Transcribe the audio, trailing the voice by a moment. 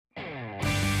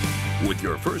With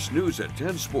your first news at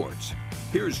 10 Sports,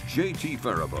 here's JT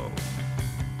Faribault.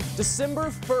 December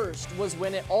 1st was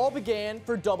when it all began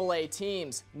for AA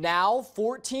teams. Now,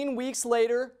 14 weeks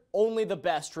later, only the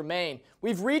best remain.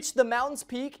 We've reached the mountain's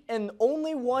peak and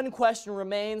only one question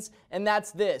remains, and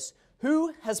that's this: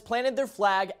 who has planted their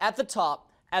flag at the top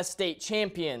as state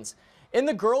champions? In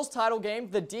the girls' title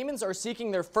game, the Demons are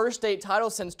seeking their first state title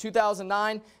since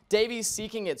 2009. Davies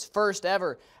seeking its first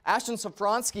ever. Ashton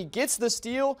Safronski gets the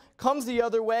steal, comes the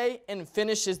other way, and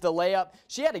finishes the layup.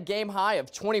 She had a game high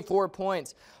of 24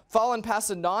 points. Fallon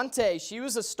Pasadante, she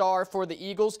was a star for the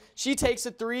Eagles. She takes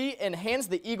a three and hands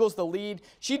the Eagles the lead.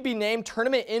 She'd be named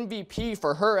tournament MVP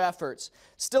for her efforts.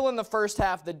 Still in the first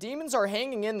half, the Demons are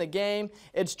hanging in the game.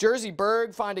 It's Jersey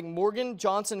Berg finding Morgan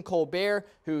Johnson-Colbert,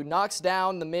 who knocks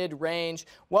down the mid-range.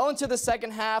 Well into the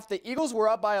second half, the Eagles were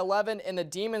up by 11 and the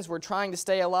Demons were trying to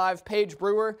stay alive. Paige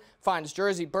Brewer finds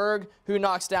Jersey Berg, who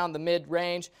knocks down the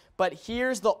mid-range. But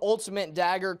here's the ultimate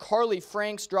dagger. Carly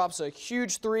Franks drops a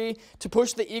huge three to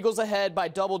push the Eagles ahead by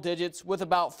double digits with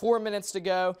about 4 minutes to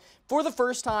go. For the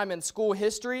first time in school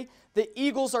history, the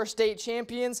Eagles are state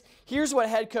champions. Here's what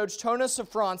head coach Tona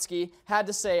Safronski had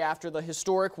to say after the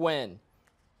historic win.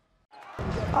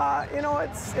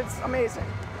 It's amazing.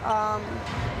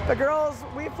 The girls,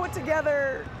 we put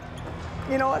together,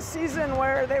 a season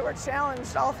where they were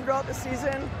challenged all throughout the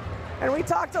season, and we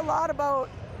talked a lot about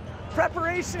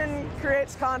preparation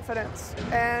creates confidence,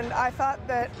 and I thought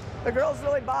that the girls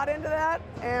really bought into that,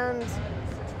 and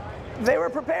they were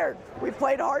prepared. We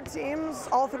played hard teams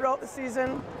all throughout the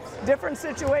season, different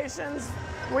situations.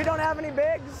 We don't have any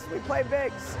bigs, we play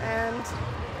bigs, and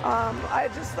I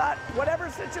just thought whatever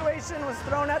situation was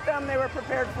thrown at them, they were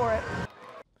prepared for it.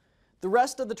 The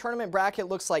rest of the tournament bracket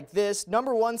looks like this.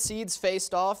 Number 1 seeds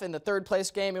faced off in the third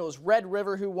place game. It was Red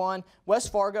River who won.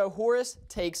 West Fargo Horace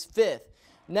takes 5th.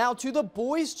 Now to the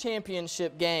boys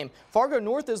championship game. Fargo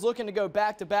North is looking to go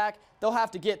back-to-back. They'll have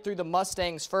to get through the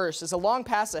Mustangs first. It's a long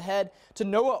pass ahead to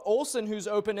Noah Olson, who's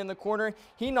open in the corner.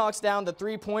 He knocks down the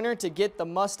three-pointer to get the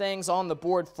Mustangs on the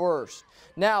board first.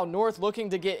 Now North looking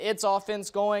to get its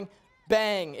offense going.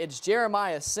 Bang! It's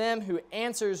Jeremiah Sim who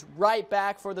answers right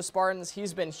back for the Spartans.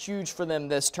 He's been huge for them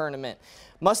this tournament.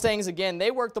 Mustangs, again,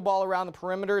 they work the ball around the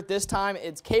perimeter. This time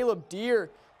it's Caleb Deere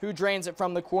who drains it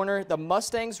from the corner. The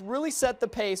Mustangs really set the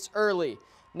pace early.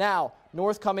 Now,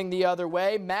 North coming the other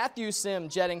way. Matthew Sim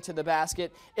jetting to the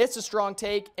basket. It's a strong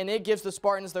take, and it gives the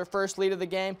Spartans their first lead of the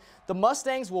game. The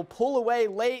Mustangs will pull away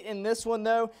late in this one,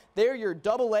 though. They're your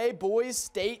AA boys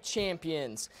state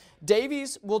champions.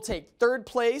 Davies will take 3rd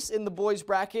place in the boys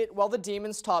bracket, while the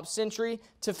Demons top Century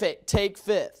to take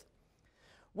 5th.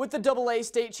 With the AA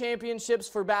state championships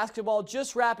for basketball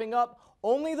just wrapping up,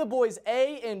 only the boys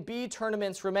A and B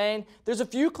tournaments remain. There's a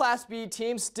few Class B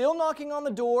teams still knocking on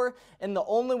the door, and the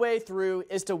only way through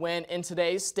is to win in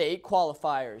today's state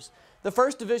qualifiers. The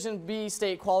first Division B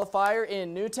state qualifier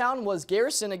in Newtown was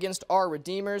Garrison against our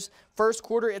Redeemers. First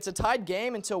quarter, it's a tied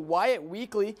game until Wyatt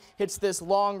Weekly hits this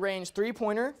long-range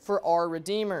three-pointer for our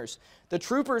Redeemers. The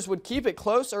Troopers would keep it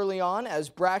close early on as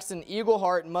Braxton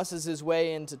Eagleheart musses his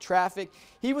way into traffic.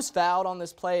 He was fouled on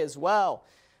this play as well.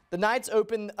 The Knights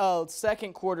open a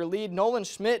second quarter lead. Nolan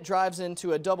Schmidt drives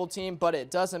into a double team, but it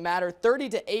doesn't matter.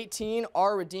 30-18,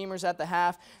 our Redeemers at the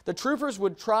half. The Troopers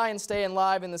would try and stay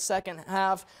alive in the second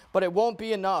half, but it won't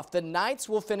be enough. The Knights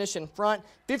will finish in front.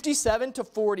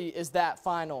 57-40 is that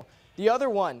final. The other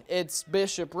one, it's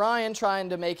Bishop Ryan trying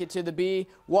to make it to the B,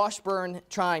 Washburn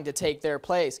trying to take their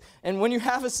place. And when you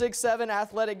have a 6'7"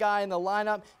 athletic guy in the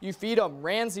lineup, you feed him.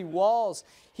 Ramsey Walls,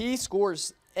 he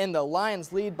scores and the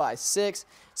Lions lead by 6.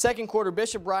 Second quarter,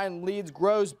 Bishop Ryan leads,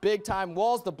 grows big time.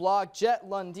 Walls the block. Jet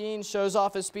Lundeen shows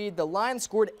off his speed. The Lions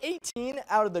scored 18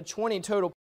 out of the 20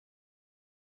 total.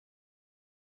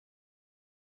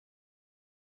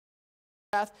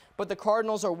 But the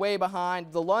Cardinals are way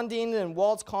behind. The Lundeen and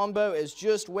Waltz combo is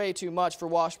just way too much for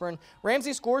Washburn.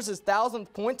 Ramsey scores his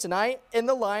 1,000th point tonight, and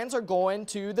the Lions are going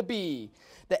to the B.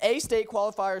 The A state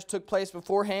qualifiers took place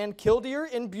beforehand. Killdeer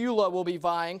and Beulah will be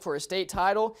vying for a state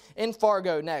title in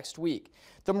Fargo next week.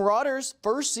 The Marauders'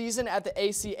 first season at the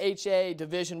ACHA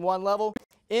Division I level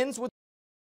ends with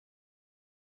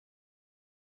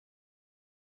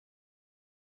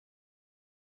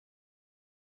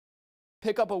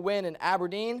pick up a win in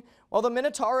Aberdeen, while the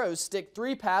Minotauros stick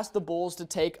 3 past the Bulls to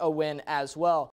take a win as well.